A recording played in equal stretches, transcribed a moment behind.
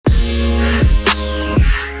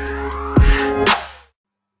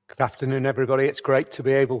Good afternoon, everybody. It's great to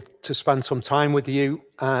be able to spend some time with you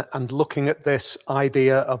and looking at this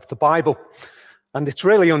idea of the Bible. And it's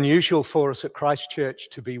really unusual for us at Christ Church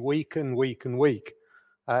to be week and week and week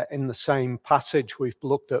in the same passage. We've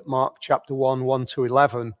looked at Mark chapter 1, 1 to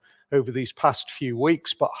 11 over these past few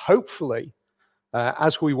weeks. But hopefully,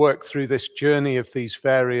 as we work through this journey of these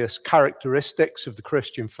various characteristics of the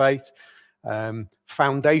Christian faith,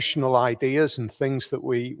 foundational ideas and things that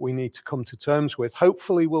we need to come to terms with,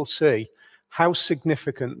 hopefully we'll see how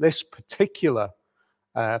significant this particular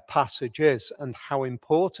passage is and how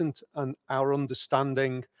important our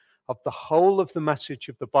understanding of the whole of the message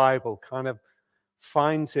of the Bible kind of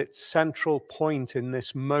finds its central point in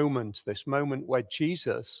this moment where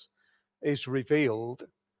Jesus is revealed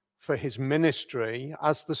for his ministry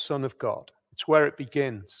as the Son of God. It's where it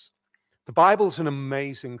begins. The Bible's an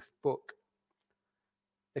amazing book.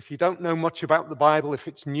 If you don't know much about the Bible, if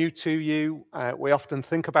it's new to you, we often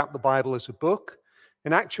think about the Bible as a book.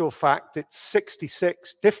 In actual fact, it's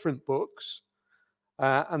 66 different books,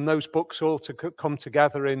 and those books all come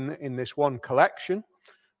together in this one collection.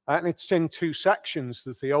 And it's in two sections.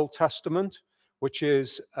 There's the Old Testament, which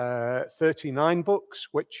is 39 books,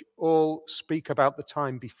 which all speak about the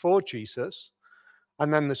time before Jesus.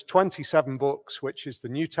 And then there's 27 books, which is the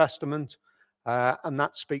New Testament, and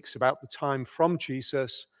that speaks about the time from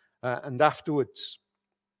Jesus and afterwards.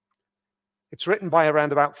 It's written by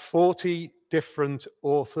around about 40 different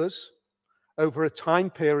authors over a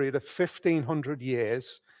time period of 1,500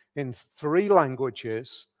 years in 3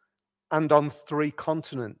 languages and on 3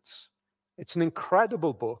 continents. It's an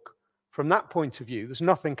incredible book from that point of view. There's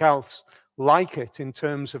nothing else like it in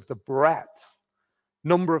terms of the breadth,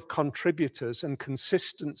 number of contributors, and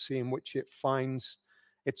consistency in which it finds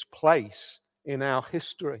its place in our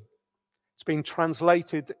history. It's been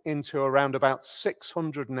translated into around about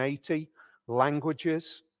 680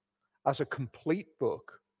 languages as a complete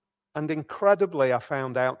book. And incredibly, I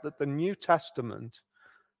found out that the New Testament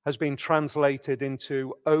has been translated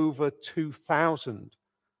into over 2,000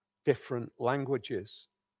 different languages.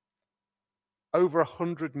 Over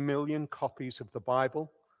 100 million copies of the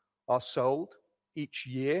Bible are sold each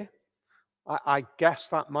year. I guess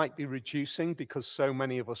that might be reducing because so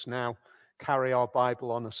many of us now carry our Bible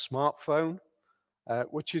on a smartphone,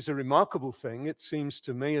 which is a remarkable thing. It seems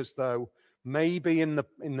to me as though maybe in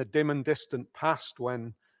the dim and distant past,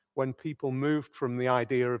 when people moved from the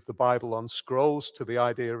idea of the Bible on scrolls to the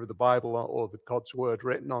idea of the Bible or God's word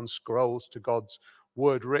written on scrolls to God's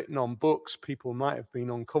word written on books, people might have been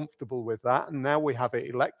uncomfortable with that. And now we have it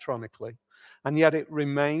electronically. And yet it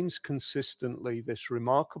remains consistently this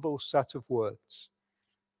remarkable set of words.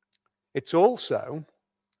 It's also,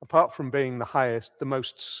 apart from being the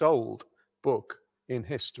most sold book in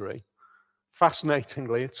history,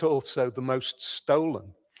 fascinatingly, it's also the most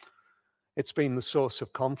stolen. It's been the source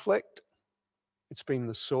of conflict. It's been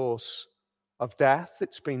the source of death.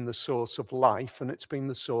 It's been the source of life, and it's been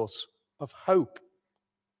the source of hope.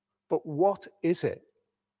 But what is it?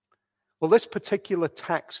 Well, this particular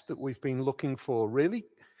text that we've been looking for really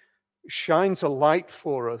shines a light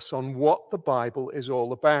for us on what the Bible is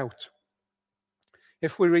all about.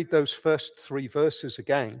 If we read those first 3 verses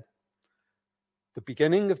again, the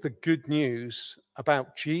beginning of the good news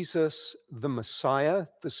about Jesus, the Messiah,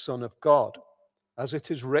 the Son of God, as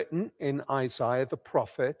it is written in Isaiah the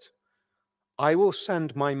prophet, I will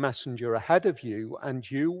send my messenger ahead of you, and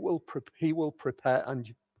he will prepare.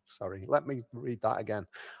 Let me read that again.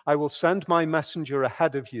 I will send my messenger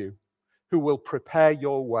ahead of you, who will prepare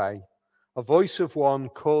your way. A voice of one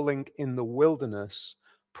calling in the wilderness,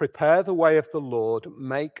 prepare the way of the Lord,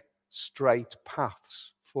 make straight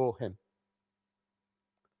paths for him.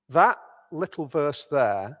 That little verse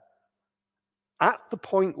there, at the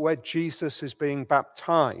point where Jesus is being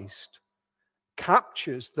baptized,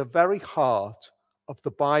 captures the very heart of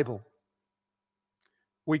the Bible.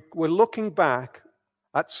 We're looking back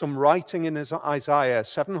at some writing in Isaiah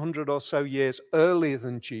 700 or so years earlier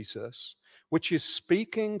than Jesus, which is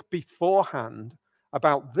speaking beforehand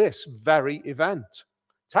about this very event.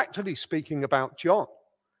 It's actually speaking about John.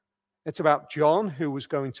 It's about John, who was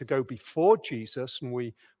going to go before Jesus, and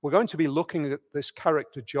we're going to be looking at this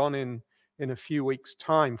character John in a few weeks'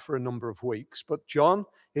 time for a number of weeks. But John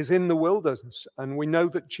is in the wilderness, and we know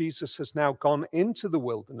that Jesus has now gone into the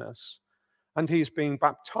wilderness, and he is being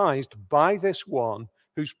baptized by this one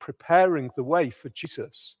who's preparing the way for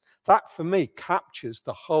Jesus. That, for me, captures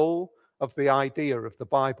the whole of the idea of the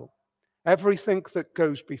Bible. Everything that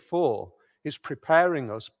goes before is preparing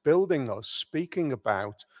us, building us, speaking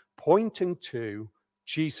about, pointing to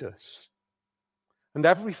Jesus. And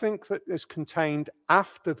everything that is contained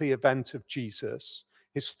after the event of Jesus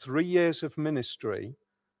his 3 years of ministry,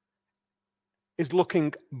 is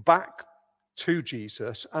looking back to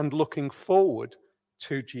Jesus and looking forward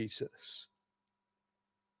to Jesus.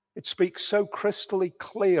 It speaks so crystally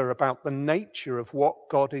clear about the nature of what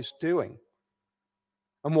God is doing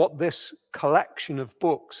and what this collection of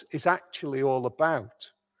books is actually all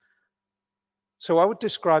about. So I would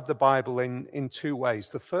describe the Bible in two ways.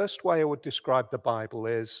 The first way I would describe the Bible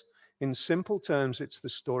is, in simple terms, it's the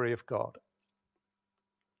story of God.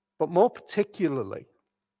 But more particularly,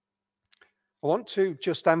 I want to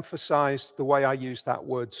just emphasize the way I use that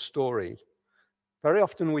word story. Very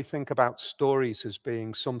often we think about stories as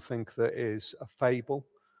being something that is a fable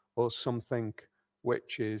or something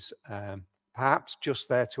which is perhaps just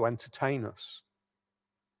there to entertain us.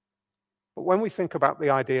 But when we think about the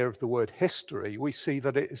idea of the word history, we see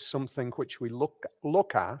that it is something which we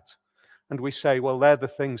look at and we say, well, they're the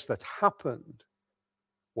things that happened,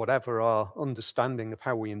 whatever our understanding of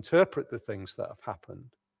how we interpret the things that have happened.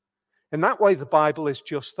 In that way, the Bible is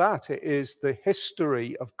just that. It is the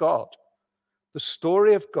history of God, the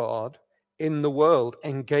story of God in the world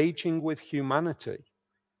engaging with humanity.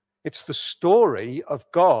 It's the story of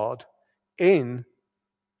God in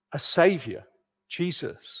a Savior,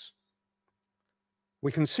 Jesus.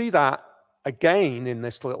 We can see that again in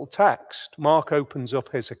this little text. Mark opens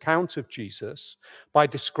up his account of Jesus by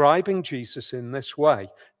describing Jesus in this way.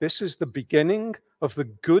 This is the beginning of the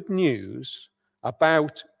good news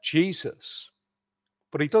about Jesus.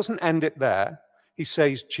 But he doesn't end it there. He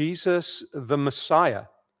says, Jesus, the Messiah,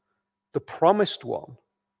 the promised one.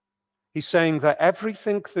 He's saying that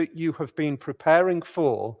everything that you have been preparing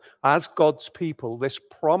for as God's people, this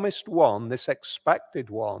promised one, this expected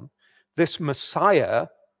one, this Messiah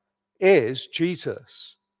is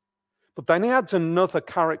Jesus. But then he adds another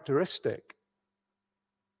characteristic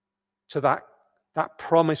to that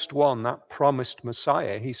promised one, that promised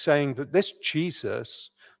Messiah. He's saying that this Jesus,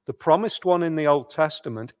 the promised one in the Old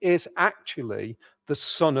Testament, is actually the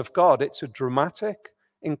Son of God. It's a dramatic,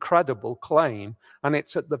 incredible claim, and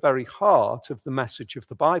it's at the very heart of the message of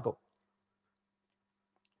the Bible.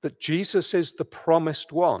 That Jesus is the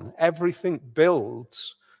promised one. Everything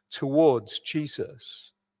builds towards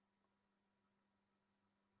Jesus.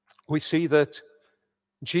 We see that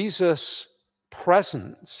Jesus'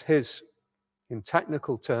 presence, in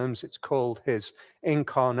technical terms, it's called his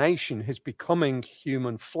incarnation, his becoming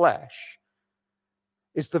human flesh,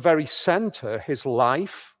 is the very center, his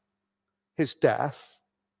life, his death,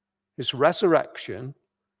 his resurrection,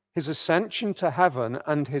 his ascension to heaven,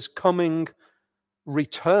 and his coming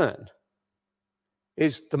return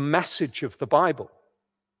is the message of the Bible.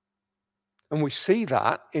 And we see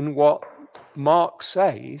that in what Mark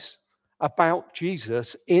says about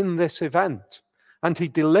Jesus in this event. And he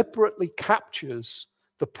deliberately captures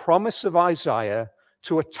the promise of Isaiah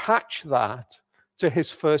to attach that to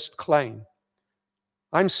his first claim.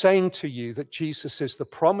 I'm saying to you that Jesus is the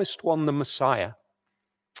promised one, the Messiah.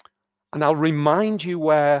 And I'll remind you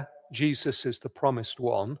where Jesus is the promised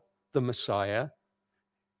one, the Messiah,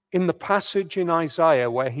 in the passage in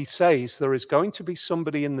Isaiah where he says there is going to be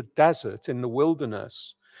somebody in the desert, in the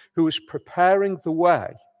wilderness, who is preparing the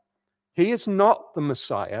way. He is not the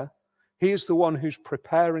Messiah. He is the one who's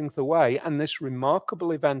preparing the way. And this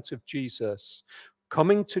remarkable event of Jesus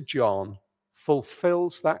coming to John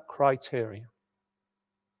fulfills that criteria.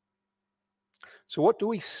 So what do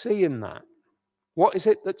we see in that? What is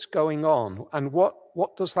it that's going on? And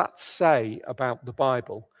what does that say about the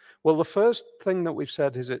Bible? Well, the first thing that we've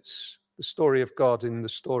said is it's the story of God in the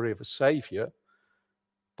story of a Savior.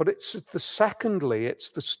 But it's the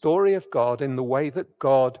story of God in the way that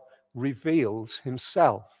God reveals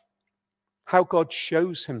himself, how God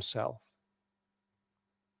shows himself.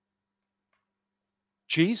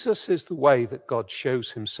 Jesus is the way that God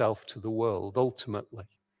shows himself to the world, ultimately.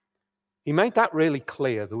 He made that really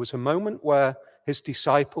clear. There was a moment where his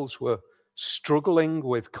disciples were struggling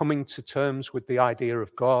with coming to terms with the idea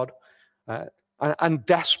of God and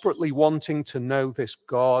desperately wanting to know this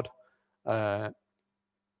God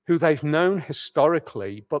who they've known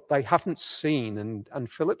historically, but they haven't seen.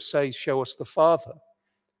 And Philip says, show us the Father.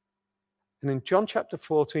 And in John chapter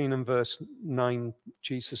 14 and verse 9,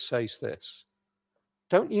 Jesus says this,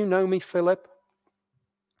 don't you know me, Philip?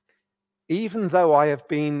 Even though I have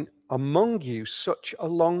been among you such a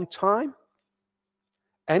long time,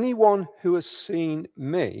 anyone who has seen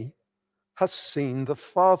me has seen the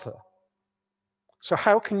Father. So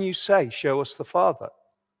how can you say, show us the Father?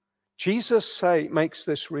 Jesus makes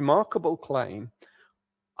this remarkable claim,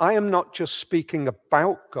 I am not just speaking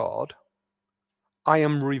about God, I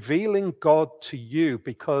am revealing God to you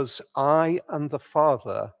because I and the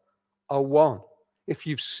Father are one. If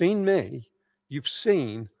you've seen me, you've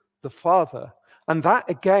seen the Father. And that,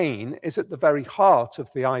 again, is at the very heart of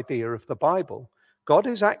the idea of the Bible. God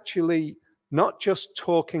is actually not just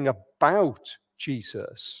talking about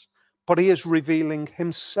Jesus, but he is revealing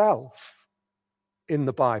himself in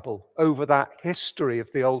the Bible over that history of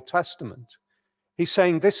the Old Testament. He's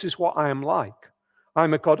saying, this is what I am like.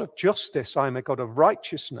 I'm a God of justice. I'm a God of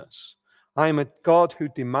righteousness. I'm a God who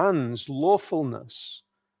demands lawfulness.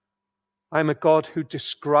 I'm a God who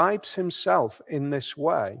describes himself in this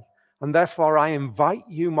way. And therefore, I invite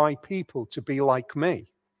you, my people, to be like me,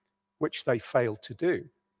 which they failed to do.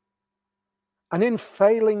 And in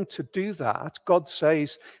failing to do that, God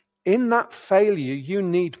says, in that failure, you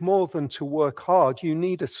need more than to work hard. You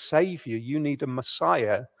need a savior. You need a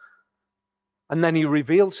Messiah. And then he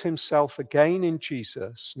reveals himself again in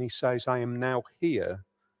Jesus. And he says, I am now here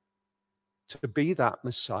to be that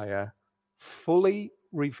Messiah, fully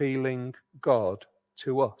revealing God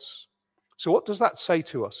to us. So what does that say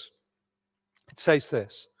to us? It says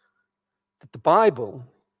this, that the Bible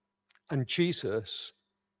and Jesus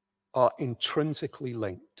are intrinsically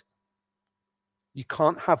linked. You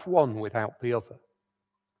can't have one without the other.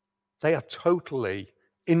 They are totally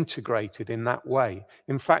integrated in that way.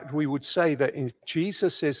 In fact, we would say that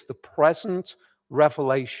Jesus is the present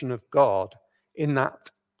revelation of God in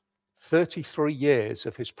that 33 years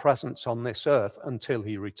of his presence on this earth until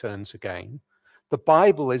he returns again. The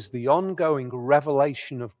Bible is the ongoing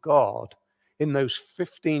revelation of God in those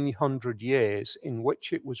 1500 years in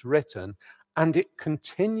which it was written, and it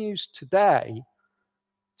continues today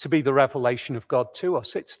to be the revelation of God to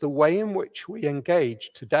us. It's the way in which we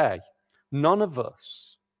engage today. None of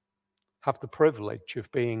us have the privilege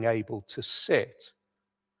of being able to sit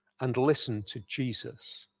and listen to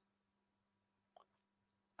Jesus.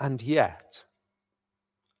 And yet,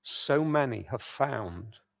 so many have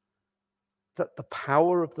found that the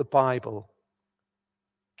power of the Bible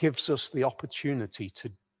gives us the opportunity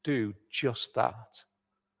to do just that,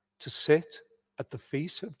 to sit at the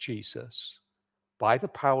feet of Jesus by the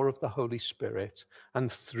power of the Holy Spirit,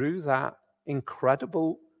 and through that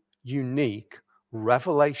incredible, unique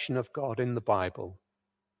revelation of God in the Bible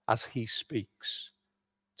as he speaks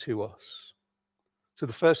to us. So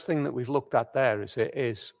the first thing that we've looked at there is it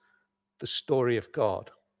is the story of God.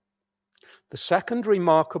 The second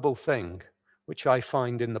remarkable thing which I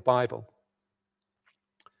find in the Bible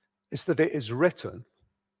is that it is written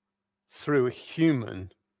through a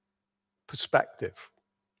human perspective.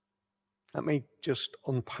 Let me just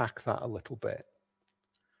unpack that a little bit.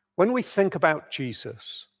 When we think about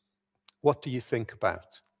Jesus, what do you think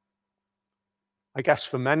about? I guess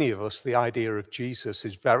for many of us, the idea of Jesus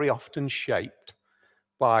is very often shaped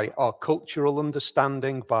by our cultural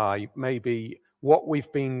understanding, by maybe what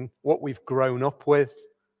we've grown up with.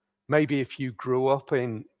 Maybe if you grew up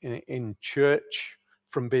in church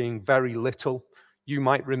from being very little, you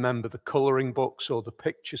might remember the coloring books or the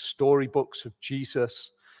picture storybooks of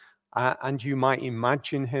Jesus, and you might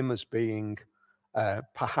imagine him as being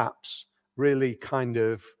perhaps really kind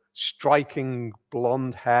of striking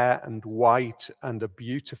blonde hair and white and a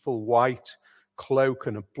beautiful white cloak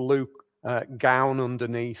and a blue gown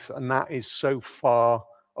underneath, and that is so far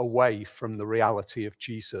away from the reality of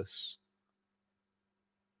Jesus.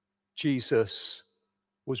 Jesus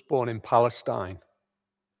was born in Palestine.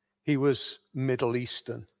 He was Middle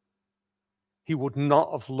Eastern. He would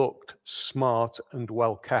not have looked smart and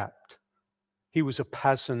well kept. He was a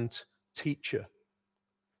peasant teacher.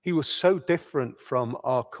 He was so different from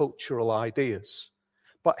our cultural ideas.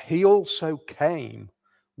 But he also came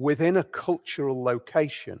within a cultural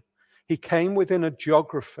location. He came within a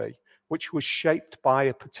geography which was shaped by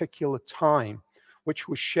a particular time, which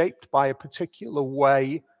was shaped by a particular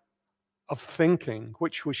way of thinking,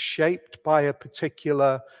 which was shaped by a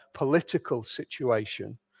particular political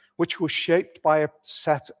situation, which was shaped by a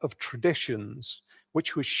set of traditions,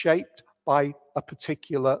 which was shaped by a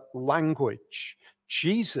particular language.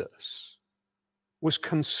 Jesus was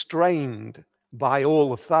constrained by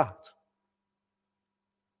all of that.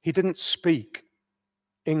 He didn't speak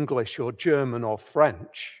English or German or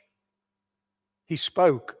French. He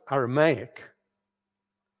spoke Aramaic.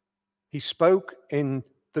 He spoke in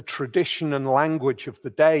the tradition and language of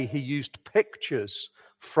the day. He used pictures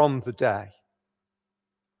from the day.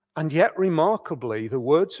 And yet, remarkably, the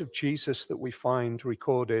words of Jesus that we find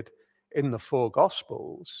recorded in the four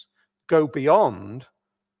Gospels go beyond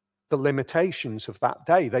the limitations of that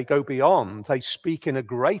day. They go beyond, they speak in a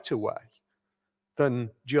greater way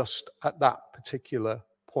than just at that particular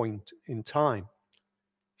point in time.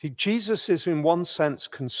 Jesus is in one sense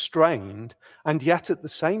constrained, and yet at the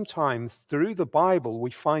same time, through the Bible, we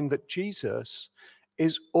find that Jesus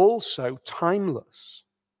is also timeless.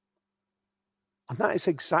 And that is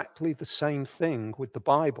exactly the same thing with the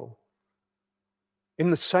Bible. In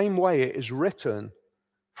the same way, it is written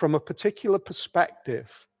from a particular perspective,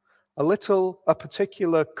 a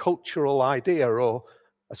particular cultural idea or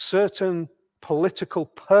a certain political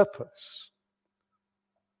purpose.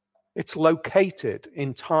 It's located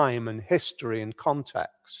in time and history and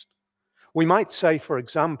context. We might say, for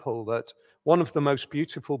example, that one of the most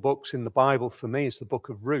beautiful books in the Bible for me is the book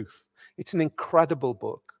of Ruth. It's an incredible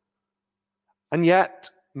book. And yet,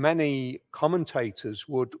 many commentators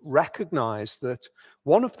would recognize that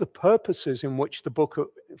one of the purposes for which the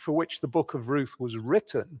book of Ruth was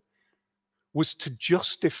written was to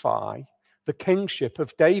justify the kingship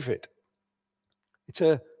of David. It's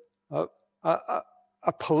a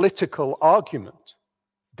political argument.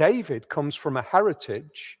 David comes from a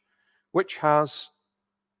heritage which has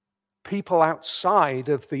people outside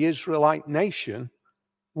of the Israelite nation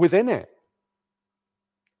within it.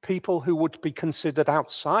 People who would be considered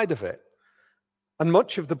outside of it. And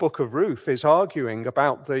much of the book of Ruth is arguing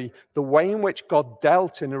about the way in which God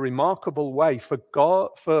dealt in a remarkable way for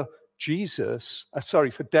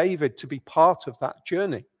David to be part of that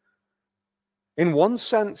journey. In one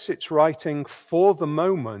sense, it's writing for the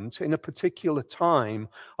moment, in a particular time,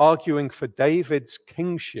 arguing for David's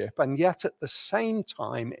kingship, and yet at the same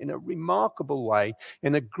time, in a remarkable way,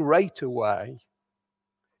 in a greater way,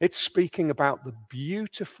 it's speaking about the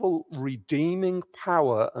beautiful redeeming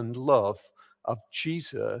power and love of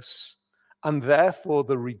Jesus, and therefore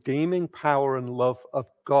the redeeming power and love of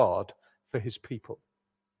God for his people.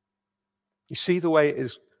 You see the way it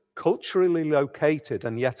is culturally located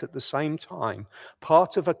and yet at the same time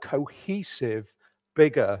part of a cohesive,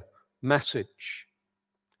 bigger message.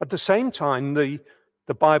 At the same time, the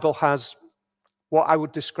Bible has what I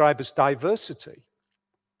would describe as diversity.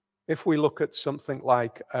 If we look at something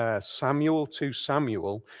like Samuel to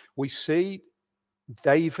Samuel, we see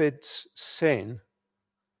David's sin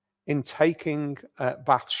in taking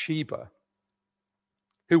Bathsheba,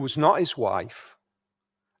 who was not his wife,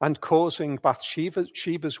 and causing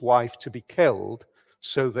Bathsheba's wife to be killed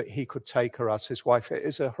so that he could take her as his wife. It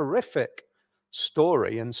is a horrific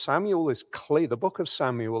story, and Samuel is clear, the book of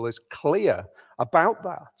Samuel is clear about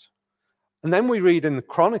that. And then we read in the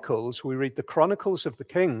Chronicles, we read the Chronicles of the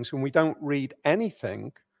Kings, and we don't read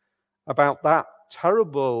anything about that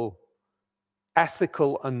terrible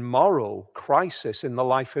ethical and moral crisis in the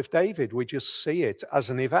life of David. We just see it as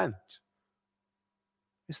an event.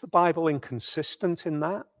 Is the Bible inconsistent in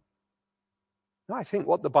that? No, I think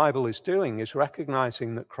what the Bible is doing is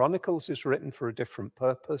recognizing that Chronicles is written for a different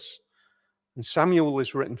purpose, and Samuel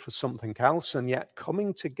is written for something else, and yet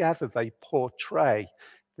coming together, they portray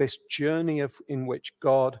this journey in which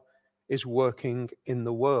God is working in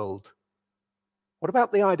the world. What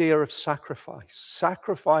about the idea of sacrifice?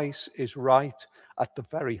 Sacrifice is right at the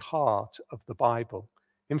very heart of the Bible.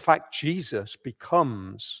 In fact, Jesus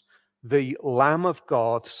becomes the Lamb of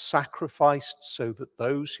God sacrificed so that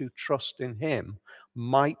those who trust in him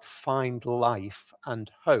might find life and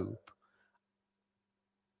hope.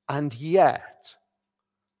 And yet,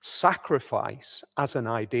 sacrifice as an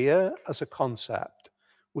idea, as a concept,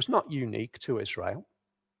 was not unique to Israel.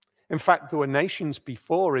 In fact, there were nations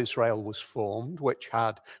before Israel was formed which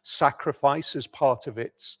had sacrifice as part of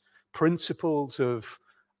its principles of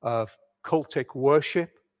cultic worship.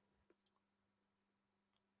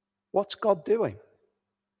 What's God doing?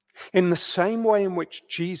 In the same way in which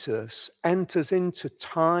Jesus enters into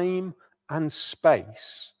time and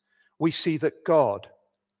space, we see that God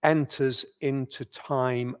enters into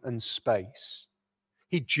time and space.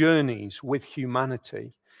 He journeys with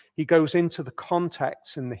humanity. He goes into the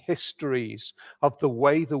contexts and the histories of the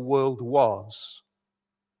way the world was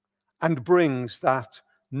and brings that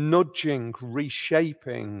nudging,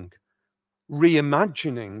 reshaping,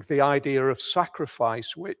 reimagining the idea of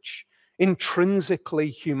sacrifice, which intrinsically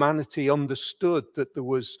humanity understood that there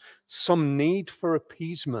was some need for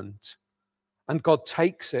appeasement. And God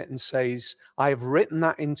takes it and says, I have written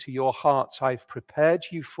that into your hearts. I've prepared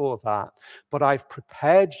you for that. But I've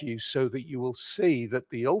prepared you so that you will see that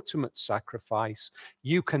the ultimate sacrifice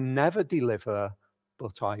you can never deliver,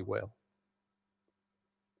 but I will.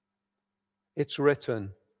 It's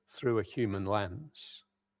written through a human lens.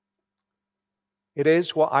 It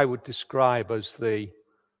is what I would describe as the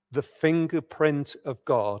fingerprint of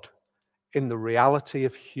God in the reality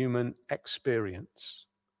of human experience.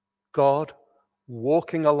 God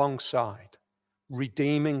walking alongside,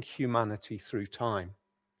 redeeming humanity through time.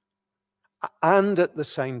 And at the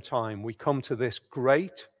same time, we come to this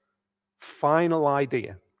great final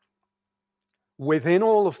idea, within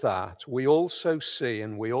all of that, we also see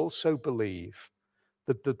and we also believe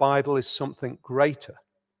that the Bible is something greater.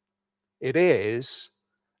 It is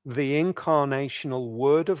the incarnational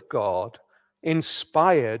Word of God,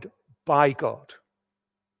 inspired by God.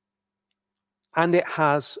 And it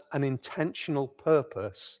has an intentional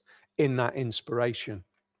purpose in that inspiration.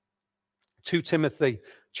 2 Timothy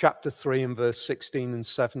chapter 3 and verse 16 and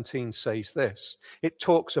 17 says this. It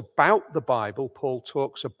talks about the Bible. Paul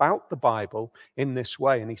talks about the Bible in this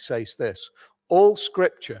way, and he says this: all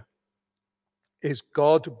Scripture is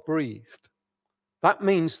God-breathed. That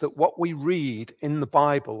means that what we read in the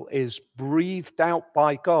Bible is breathed out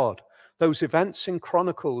by God. Those events in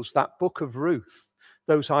Chronicles, that book of Ruth,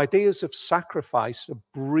 those ideas of sacrifice are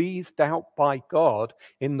breathed out by God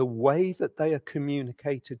in the way that they are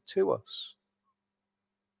communicated to us.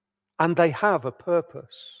 And they have a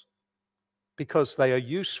purpose, because they are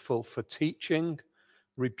useful for teaching,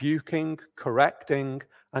 rebuking, correcting,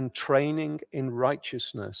 and training in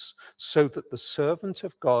righteousness, so that the servant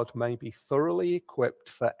of God may be thoroughly equipped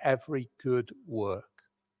for every good work.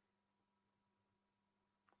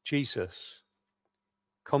 Jesus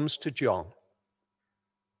comes to John,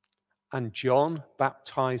 and John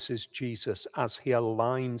baptizes Jesus as he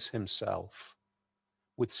aligns himself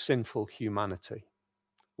with sinful humanity,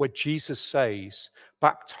 where Jesus says,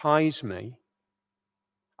 baptize me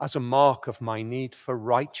as a mark of my need for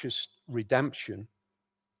righteous redemption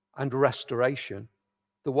and restoration.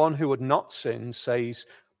 The one who had not sinned says,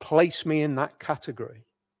 place me in that category.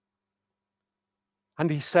 And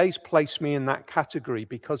he says, place me in that category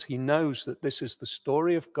because he knows that this is the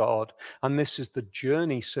story of God and this is the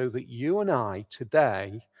journey, so that you and I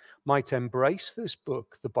today might embrace this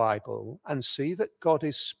book, the Bible, and see that God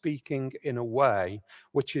is speaking in a way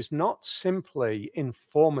which is not simply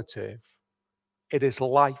informative, it is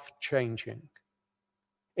life-changing.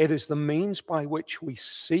 It is the means by which we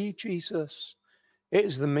see Jesus. It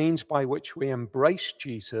is the means by which we embrace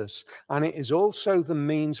Jesus, and it is also the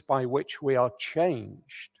means by which we are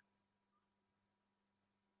changed.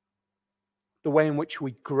 The way in which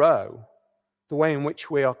we grow, the way in which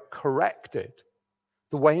we are corrected,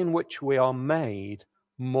 the way in which we are made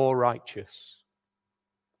more righteous.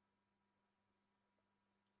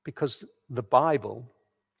 Because the Bible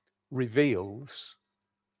reveals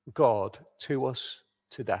God to us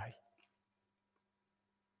today.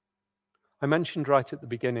 I mentioned right at the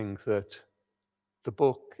beginning that the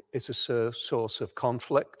book is a source of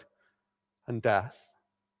conflict and death,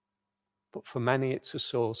 but for many it's a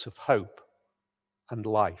source of hope and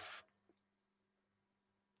life.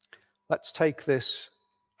 Let's take this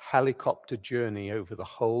helicopter journey over the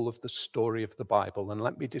whole of the story of the Bible, and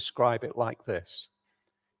let me describe it like this.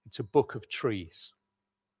 It's a book of trees.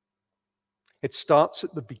 It starts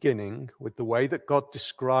at the beginning with the way that God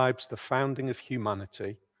describes the founding of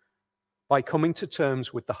humanity by coming to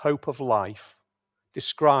terms with the hope of life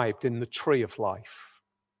described in the tree of life.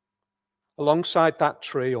 Alongside that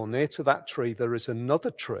tree, or near to that tree, there is another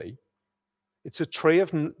tree. It's the tree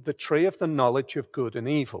of the knowledge of good and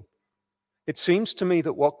evil. It seems to me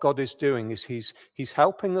that what God is doing is he's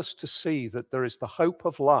helping us to see that there is the hope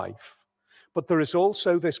of life, but there is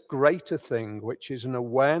also this greater thing, which is an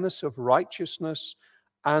awareness of righteousness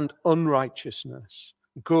and unrighteousness,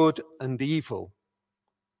 good and evil.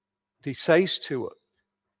 He says to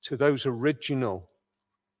those original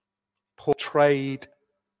portrayed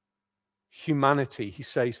humanity, he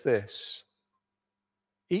says this: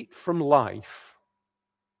 eat from life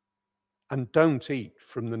and don't eat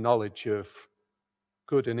from the knowledge of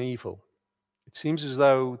good and evil. It seems as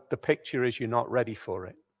though the picture is you're not ready for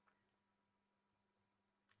it.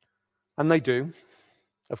 And they do,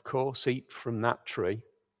 of course, eat from that tree.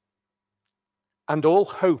 And all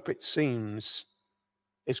hope, it seems,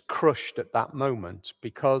 is crushed at that moment,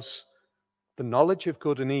 because the knowledge of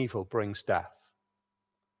good and evil brings death.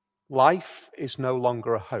 Life is no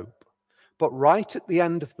longer a hope. But right at the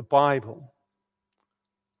end of the Bible,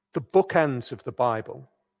 the bookends of the Bible,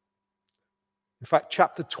 in fact,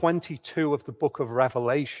 chapter 22 of the book of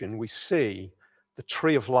Revelation, we see the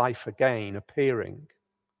tree of life again appearing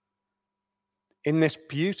in this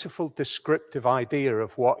beautiful descriptive idea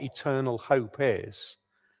of what eternal hope is.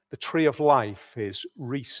 The tree of life is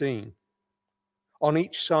re-seen. On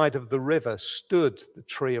each side of the river stood the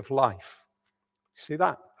tree of life. See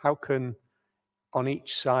that? How can on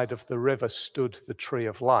each side of the river stood the tree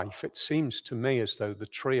of life? It seems to me as though the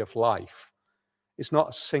tree of life is not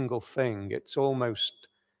a single thing. It almost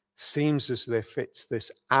seems as if it's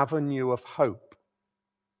this avenue of hope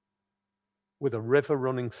with a river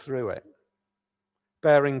running through it,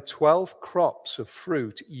 bearing 12 crops of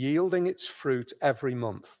fruit, yielding its fruit every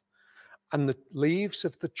month. And the leaves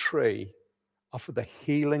of the tree are for the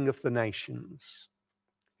healing of the nations.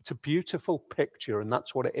 It's a beautiful picture, and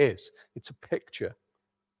that's what it is. It's a picture.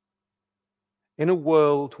 In a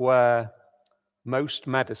world where most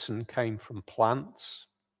medicine came from plants,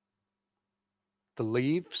 the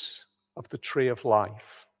leaves of the tree of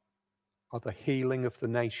life are the healing of the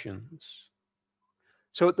nations.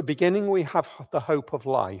 So at the beginning, we have the hope of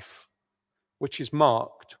life, which is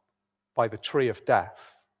marked by the tree of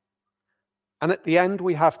death. And at the end,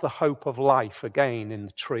 we have the hope of life again in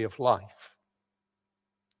the tree of life.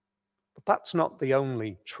 But that's not the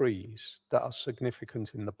only trees that are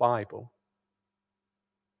significant in the Bible.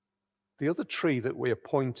 The other tree that we are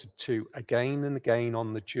pointed to again and again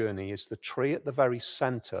on the journey is the tree at the very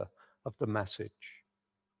center of the message.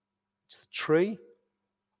 It's the tree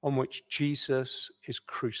on which Jesus is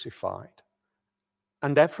crucified.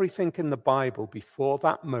 And everything in the Bible before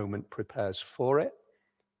that moment prepares for it.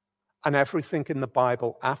 And everything in the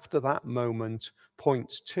Bible after that moment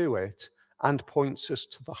points to it and points us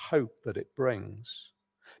to the hope that it brings.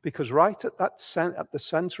 Because right at the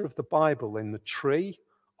center of the Bible, in the tree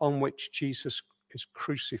on which Jesus is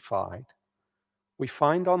crucified, we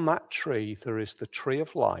find on that tree there is the tree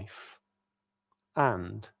of life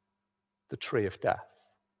and the tree of death.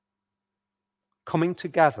 Coming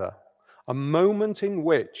together, a moment in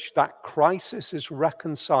which that crisis is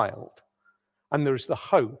reconciled and there is the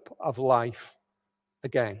hope of life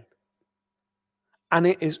again. And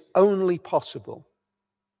it is only possible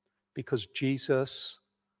because Jesus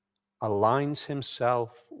aligns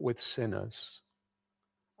himself with sinners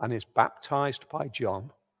and is baptized by John,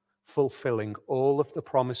 fulfilling all of the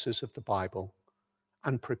promises of the Bible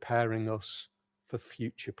and preparing us for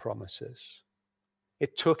future promises.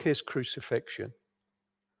 It took his crucifixion,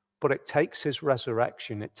 but it takes his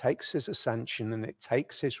resurrection, it takes his ascension, and it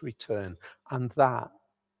takes his return. And that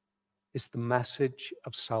is the message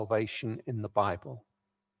of salvation in the Bible.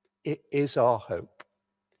 It is our hope.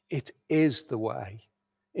 It is the way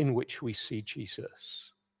in which we see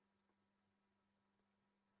Jesus.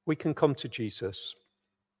 We can come to Jesus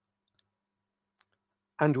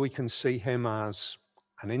and we can see him as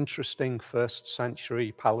an interesting first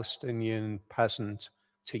century Palestinian peasant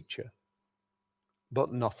teacher,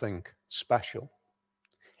 but nothing special.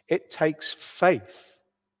 It takes faith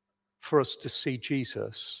for us to see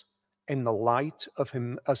Jesus in the light of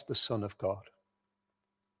him as the Son of God.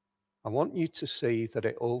 I want you to see that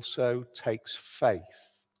it also takes faith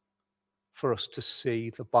for us to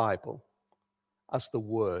see the Bible as the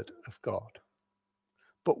Word of God.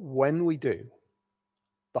 But when we do,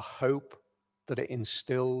 the hope that it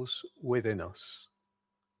instills within us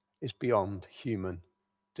is beyond human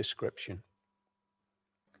description.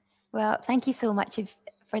 Well, thank you so much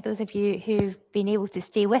for those of you who've been able to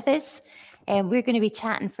stay with us. We're going to be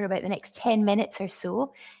chatting for about the next 10 minutes or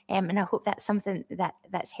so, and I hope that's something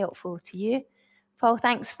that's helpful to you. Paul,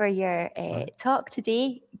 thanks for your talk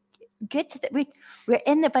today. Good we're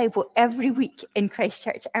in the Bible every week in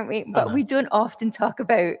Christchurch, aren't we? But we don't often talk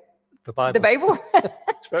about the Bible.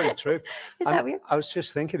 It's very true. Is that weird? I was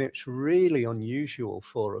just thinking it's really unusual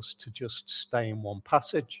for us to just stay in one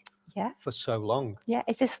passage for so long. Yeah,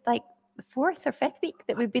 it's just like the fourth or fifth week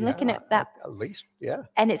that we've been looking at that. At least, yeah.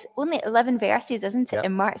 And it's only 11 verses, isn't it,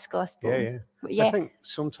 in Mark's Gospel? Yeah. I think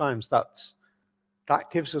sometimes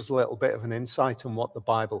that gives us a little bit of an insight on what the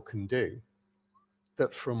Bible can do,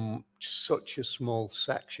 that from such a small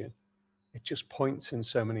section, it just points in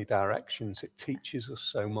so many directions. It teaches us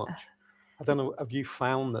so much. I don't know, have you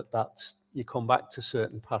found that you come back to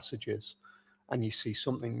certain passages and you see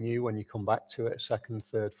something new when you come back to it a second,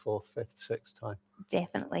 third, fourth, fifth, sixth time?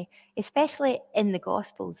 Definitely. Especially in the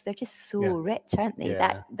Gospels. They're just so rich, aren't they?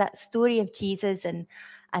 That story of Jesus and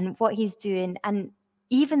what he's doing. And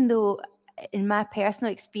even though in my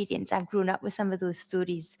personal experience, I've grown up with some of those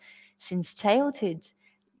stories since childhood,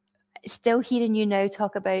 still hearing you now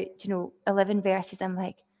talk about, 11 verses, I'm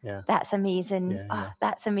like, that's amazing.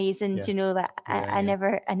 That's amazing. That I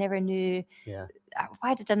never knew.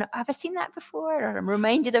 Why did I not? Have I seen that before? Or I'm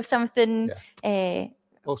reminded of something.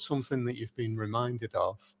 Or something that you've been reminded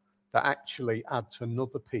of that actually adds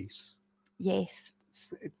another piece. Yes.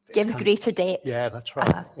 It gives greater depth. Yeah, that's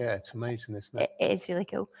right. It's amazing, isn't it? It is really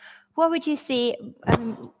cool. What would you say,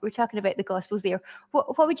 we're talking about the Gospels there,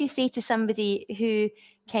 what would you say to somebody who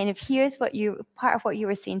kind of hears part of what you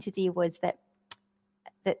were saying today was that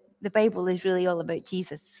the Bible is really all about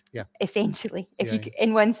Jesus, essentially,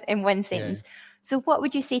 in one sentence. So what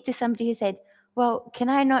would you say to somebody who said, well, can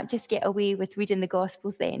I not just get away with reading the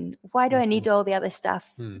Gospels then? Why do I need all the other stuff?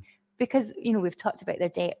 Because, we've talked about their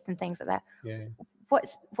depth and things like that.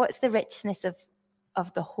 What's the richness of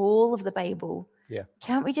of the whole of the Bible,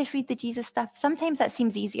 can't we just read the Jesus stuff? Sometimes that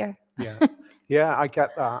seems easier. Yeah, I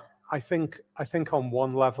get that. I think on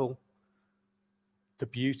one level, the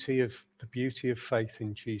beauty of faith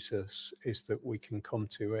in Jesus is that we can come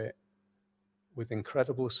to it with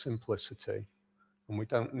incredible simplicity, and we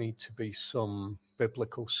don't need to be some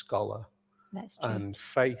biblical scholar. That's true. And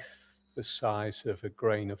faith the size of a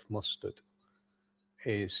grain of mustard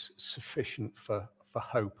is sufficient for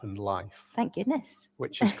hope and life. Thank goodness.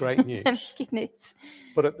 Which is great news. Good news.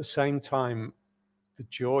 But at the same time, the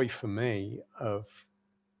joy for me of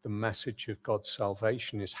the message of God's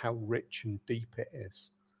salvation is how rich and deep it is.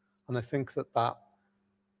 And I think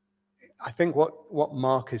what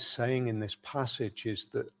Mark is saying in this passage is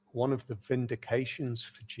that one of the vindications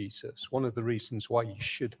for Jesus, one of the reasons why you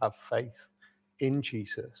should have faith in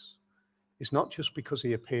Jesus, is not just because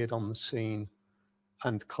he appeared on the scene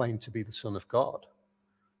and claimed to be the Son of God,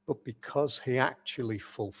 but because he actually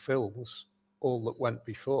fulfills all that went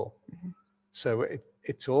before. Mm-hmm. So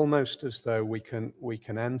it's almost as though we can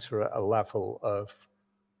enter at a level of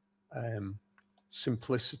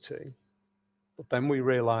simplicity, but then we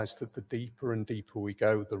realize that the deeper and deeper we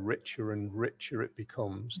go, the richer and richer it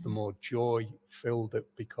becomes, the more joy-filled it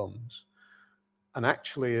becomes. And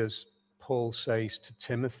actually, as Paul says to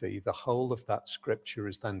Timothy, the whole of that scripture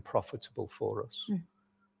is then profitable for us.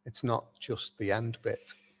 It's not just the end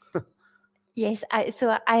bit. Yes, I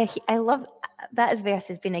love that verse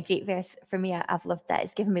has been a great verse for me. I've loved that.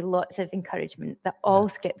 It's given me lots of encouragement that all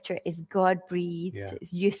scripture is God-breathed. Yeah.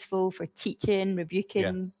 It's useful for teaching,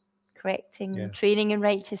 rebuking, correcting, training in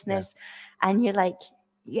righteousness. And you're like,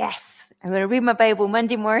 yes, I'm going to read my Bible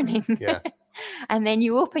Monday morning. Yeah. And then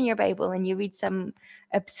you open your Bible and you read some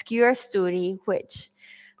obscure story, which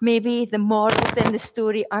maybe the morals in the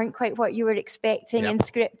story aren't quite what you were expecting in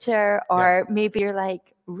scripture, or maybe you're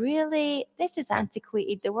like, really, this is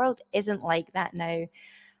antiquated. The world isn't like that now.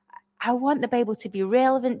 I want the Bible to be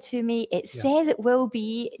relevant to me. It says it will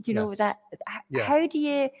be, you know, that. How do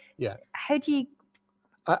you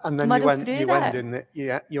and then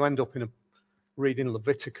you end up in reading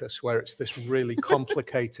Leviticus, where it's this really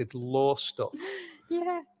complicated law stuff.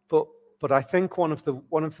 Yeah. But I think one of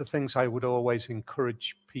the things I would always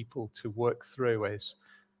encourage people to work through is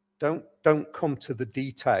don't come to the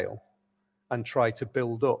detail and try to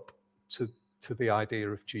build up to the idea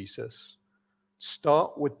of Jesus.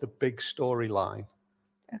 Start with the big storyline.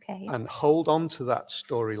 Okay. And hold on to that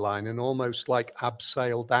storyline and almost like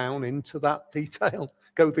abseil down into that detail.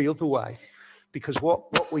 Go the other way. Because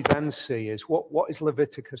what we then see is what is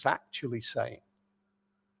Leviticus actually saying?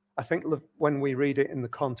 I think when we read it in the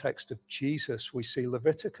context of Jesus, we see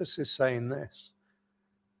Leviticus is saying this.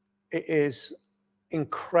 It is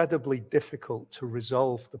incredibly difficult to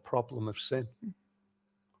resolve the problem of sin.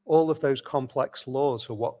 All of those complex laws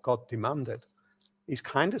are what God demanded. He's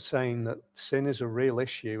kind of saying that sin is a real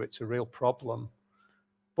issue, it's a real problem.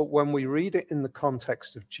 But when we read it in the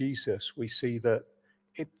context of Jesus, we see that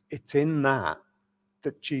it's in that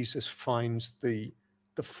Jesus finds the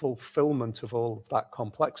fulfillment of all of that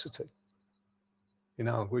complexity. You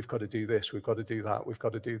know, we've got to do this, we've got to do that, we've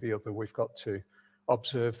got to do the other, we've got to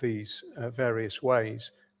observe these various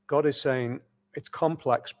ways. God is saying it's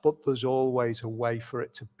complex, but there's always a way for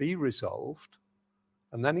it to be resolved.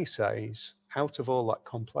 And then he says, out of all that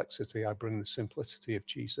complexity, I bring the simplicity of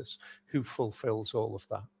Jesus, who fulfills all of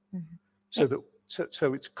that. Mm-hmm.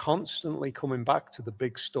 So it's constantly coming back to the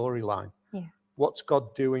big storyline. Yeah. What's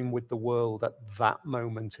God doing with the world at that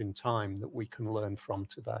moment in time that we can learn from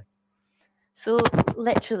today? So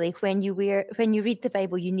literally, when you read the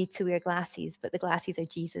Bible, you need to wear glasses, but the glasses are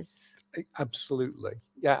Jesus. Absolutely,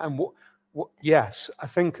 yeah. And yes, I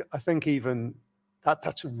think even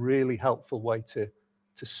that's a really helpful way to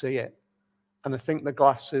see it. And I think the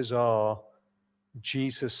glasses are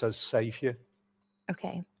Jesus as Savior.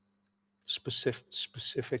 Okay.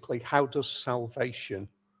 Specifically, how does salvation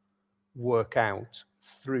work out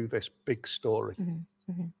through this big story?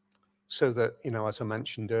 Mm-hmm. Mm-hmm. So that, you know, as I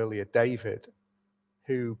mentioned earlier, David,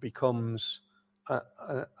 who becomes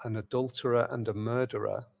an adulterer and a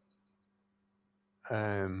murderer,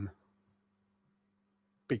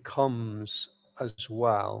 becomes as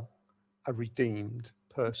well a redeemed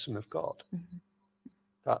person of God. Mm-hmm.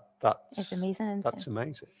 That's amazing. That's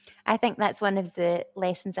amazing. I think that's one of the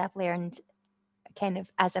lessons I've learned kind of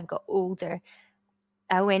as I've got older.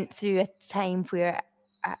 I went through a time where,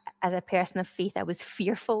 as a person of faith, I was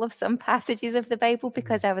fearful of some passages of the Bible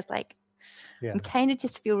because I was like, I kind of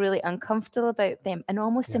just feel really uncomfortable about them and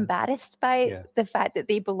almost embarrassed by the fact that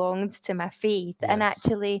they belonged to my faith. Yes. And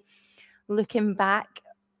actually, looking back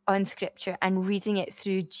on scripture and reading it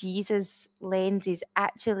through Jesus' lenses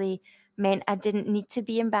actually meant I didn't need to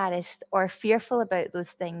be embarrassed or fearful about those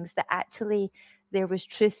things, that actually there was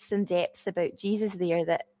truths and depths about Jesus there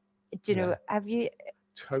that, you know, have you...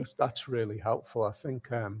 That's really helpful. I think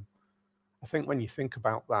when you think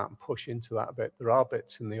about that and push into that a bit, there are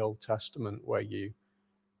bits in the Old Testament where you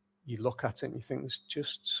look at it and you think there's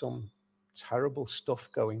just some terrible stuff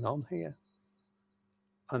going on here.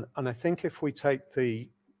 And I think if we take the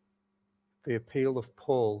appeal of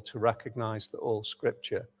Paul to recognize that all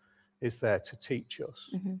scripture is there to teach us,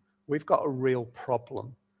 we've got a real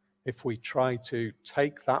problem if we try to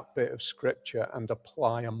take that bit of scripture and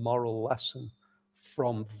apply a moral lesson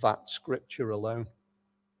from that scripture alone,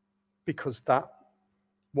 because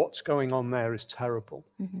what's going on there is terrible.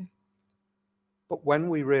 But when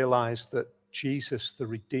we realize that Jesus, the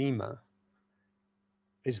Redeemer,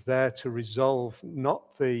 is there to resolve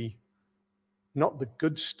not the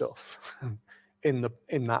good stuff in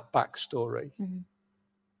that backstory,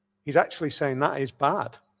 he's actually saying that is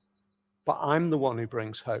bad, but I'm the one who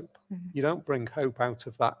brings hope. You don't bring hope out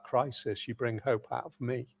of that crisis, you bring hope out of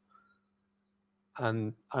me.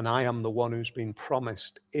 And I am the one who's been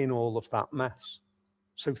promised in all of that mess.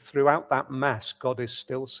 So throughout that mess, God is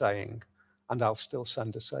still saying, and I'll still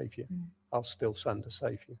send a savior. I'll still send a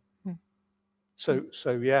savior. So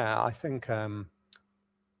yeah, I think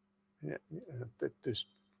there's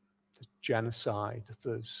genocide,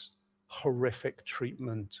 there's horrific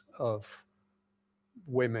treatment of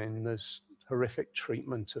women, there's horrific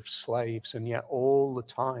treatment of slaves, and yet all the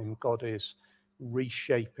time God is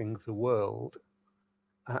reshaping the world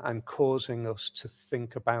and causing us to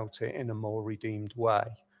think about it in a more redeemed way,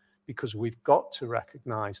 because we've got to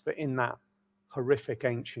recognize that in that horrific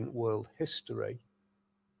ancient world history,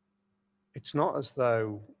 it's not as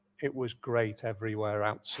though it was great everywhere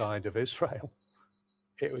outside of Israel.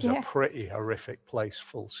 It was a pretty horrific place,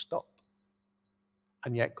 full stop.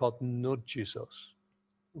 And yet God nudges us,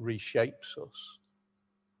 reshapes us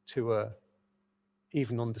to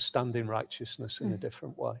even understanding righteousness in a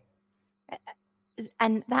different way.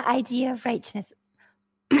 And that idea of righteousness,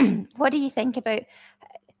 what do you think about?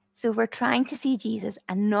 So we're trying to see Jesus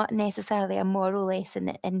and not necessarily a moral lesson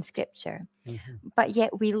in scripture, but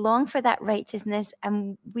yet we long for that righteousness,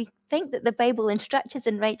 and we think that the Bible instructs us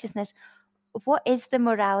in righteousness. What is the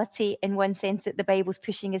morality in one sense that the Bible's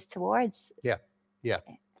pushing us towards?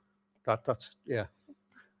 That's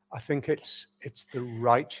I think it's the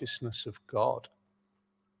righteousness of God.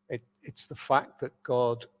 It's the fact that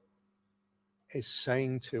God is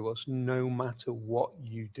saying to us, no matter what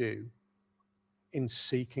you do in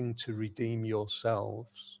seeking to redeem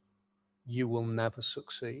yourselves, you will never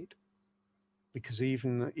succeed, because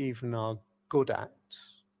even our good acts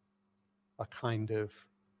are kind of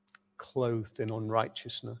clothed in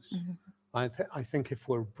unrighteousness. I think if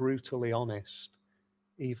we're brutally honest,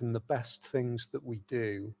 even the best things that we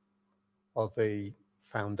do are the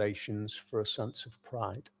foundations for a sense of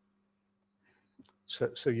pride.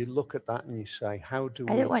 So you look at that and you say, how do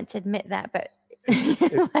we... I don't want to admit that, but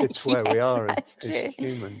it's where we are as true.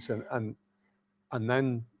 humans. And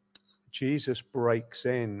then Jesus breaks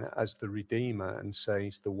in as the Redeemer and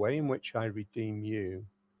says, the way in which I redeem you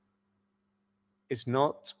is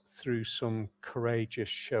not through some courageous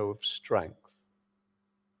show of strength,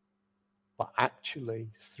 but actually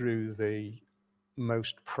through the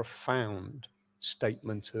most profound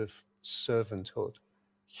statement of servanthood,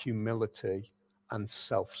 humility, and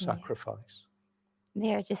self-sacrifice.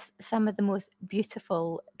 They are just some of the most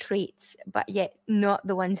beautiful traits, but yet not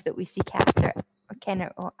the ones that we seek after. Kind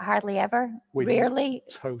of hardly ever, rarely.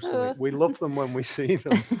 Totally. We love them when we see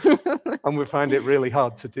them, and we find it really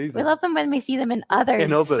hard to do them. We love them when we see them in others.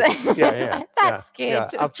 That's good. Yeah,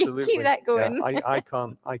 absolutely. Keep that going. Yeah, I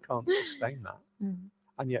can't sustain that,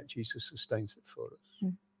 and yet Jesus sustains it for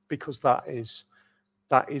us, because that is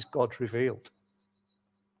God revealed.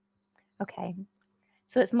 Okay,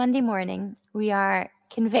 so it's Monday morning. We are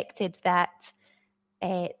convicted that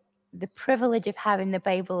the privilege of having the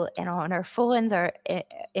Bible on our phones or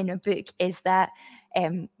in a book is that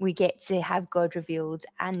we get to have God revealed.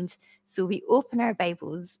 And so we open our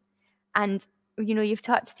Bibles, and, you know, you've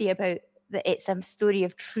talked today about that it's a story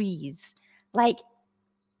of trees. Like,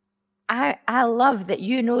 I love that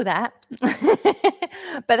you know that,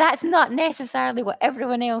 but that's not necessarily what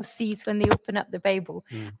everyone else sees when they open up the Bible.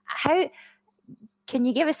 How can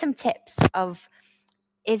you give us some tips of,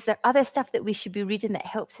 is there other stuff that we should be reading that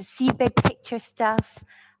helps us see big picture stuff?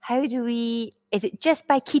 Is it just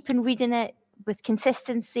by keeping reading it with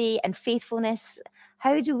consistency and faithfulness?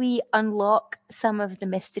 How do we unlock some of the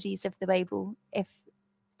mysteries of the Bible, if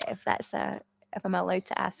that's if I'm allowed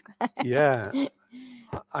to ask. Yeah,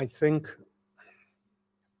 I think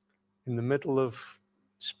in the middle of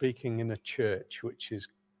speaking in a church which is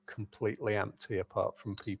completely empty apart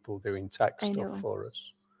from people doing tech stuff for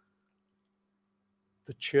us,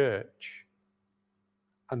 the church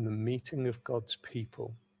and the meeting of God's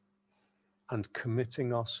people and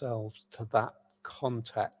committing ourselves to that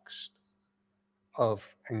context of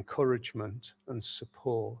encouragement and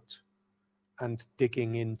support and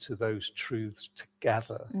digging into those truths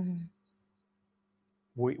together,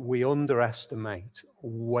 we underestimate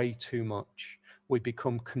way too much. We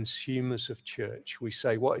become consumers of church. We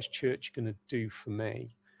say, what is church going to do for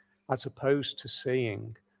me? As opposed to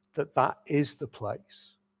seeing that that is the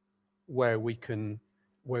place where we can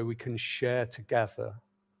share together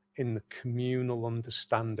in the communal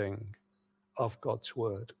understanding of God's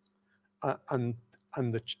word. And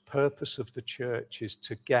the purpose of the church is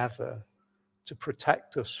together to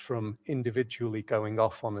protect us from individually going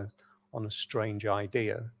off on a strange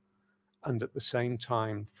idea, and at the same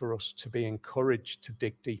time for us to be encouraged to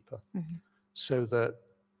dig deeper, so that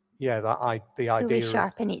the idea we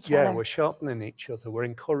sharpen each other. We're sharpening each other, we're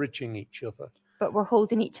encouraging each other, but we're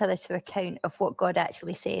holding each other to account of what God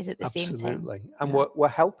actually says at the same time. Absolutely. And we're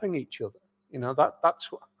helping each other.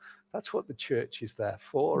 That's what the church is there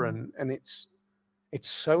for. And it's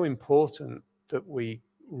so important that we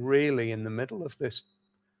really, in the middle of this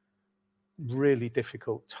really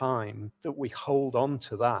difficult time, that we hold on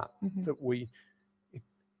to that,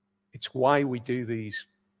 it's why we do these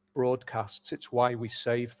broadcasts, it's why we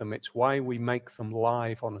save them, it's why we make them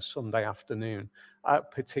live on a Sunday afternoon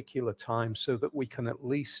at particular times, so that we can at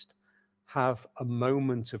least have a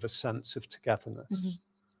moment of a sense of togetherness,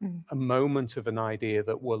 a moment of an idea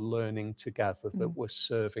that we're learning together, that we're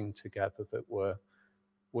serving together, that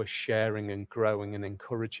we're sharing and growing and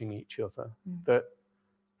encouraging each other. That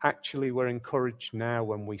actually we're encouraged now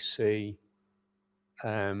when we see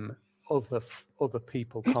other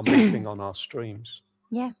people commenting on our streams.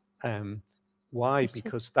 Yeah. Why?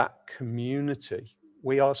 Because that community,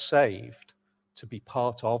 we are saved to be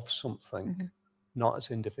part of something, not as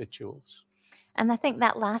individuals. And I think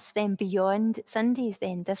that lasts then beyond Sundays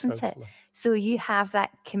then, doesn't it? So you have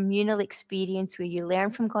that communal experience where you learn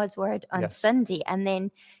from God's word on Sunday, and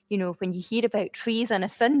then, when you hear about trees on a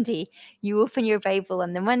Sunday, you open your Bible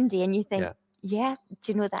on the Monday and you think, do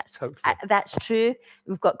you know that's that's true?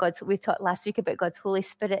 We talked last week about God's Holy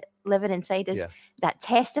Spirit living inside us. That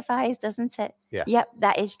testifies, doesn't it? Yep,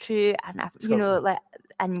 that is true. And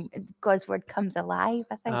and God's word comes alive,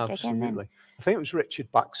 I think. Absolutely. Again then. I think it was Richard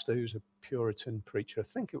Baxter, who's a Puritan preacher.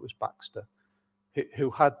 I think it was Baxter,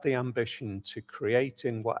 who had the ambition to create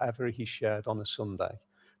in whatever he shared on a Sunday,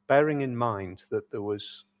 bearing in mind that there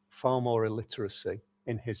was far more illiteracy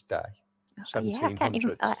in his day. 1700s. I can't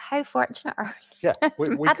even. How fortunate are we? Yeah,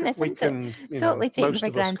 we can. Totally taken most for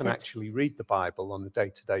of granted. us can actually read the Bible on a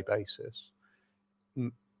day-to-day basis.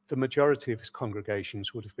 The majority of his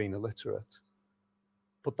congregations would have been illiterate,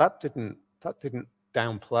 but that didn't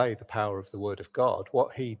downplay the power of the Word of God.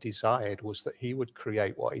 What he desired was that he would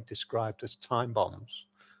create what he described as time bombs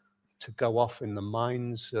to go off in the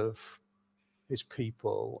minds of his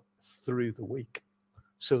people through the week,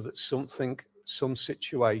 so that some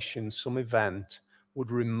situation, some event would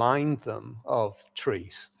remind them of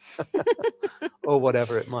trees or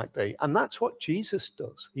whatever it might be. And that's what Jesus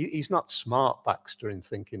does. He's not smart, Baxter, in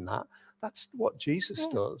thinking that. That's what Jesus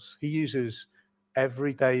does. He uses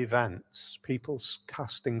everyday events, people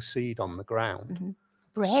casting seed on the ground.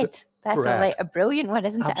 Bread. That's a brilliant one,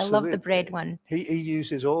 isn't it? Absolutely. I love the bread one. He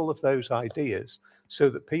uses all of those ideas so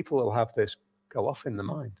that people will have this go off in the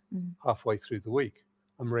mind halfway through the week.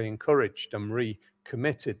 I'm re-encouraged, I'm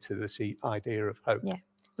recommitted to this idea of hope. Yeah.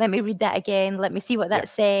 Let me read that again. Let me see what that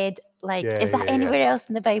said. Is that anywhere else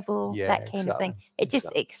in the Bible? That kind of thing. It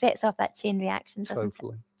sets off that chain reaction, doesn't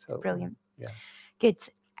it? It's brilliant. Yeah. Good.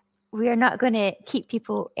 We are not going to keep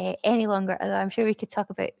people any longer, although I'm sure we could talk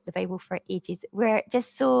about the Bible for ages. We're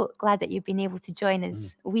just so glad that you've been able to join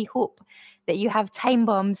us. We hope that you have time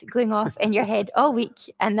bombs going off in your head all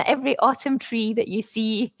week, and that every autumn tree that you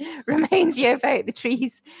see reminds you about the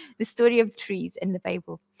trees, the story of the trees in the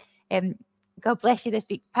Bible. God bless you this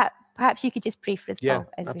week. Perhaps you could just pray for us, Paul,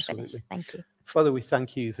 as we finish. Thank you. Father, we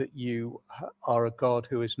thank you that you are a God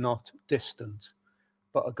who is not distant,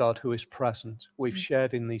 but a God who is present. We've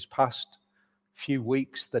shared in these past few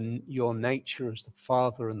weeks your nature as the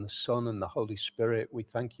Father and the Son and the Holy Spirit. We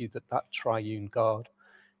thank you that triune God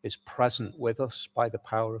is present with us by the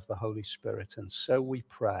power of the Holy Spirit. And so we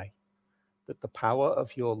pray that the power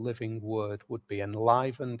of your living word would be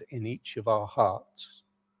enlivened in each of our hearts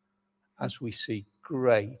as we see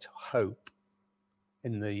great hope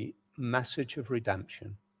in the message of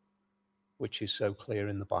redemption, which is so clear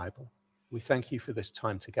in the Bible. We thank you for this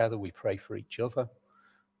time together. We pray for each other.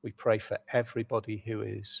 We pray for everybody who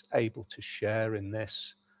is able to share in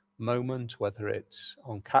this moment, whether it's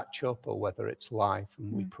on catch-up or whether it's live.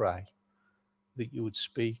 And we pray that you would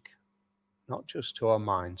speak not just to our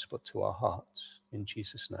minds, but to our hearts. In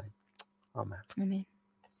Jesus' name, amen. Amen.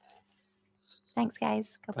 Thanks,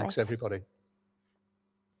 guys. God bless. Thanks, everybody.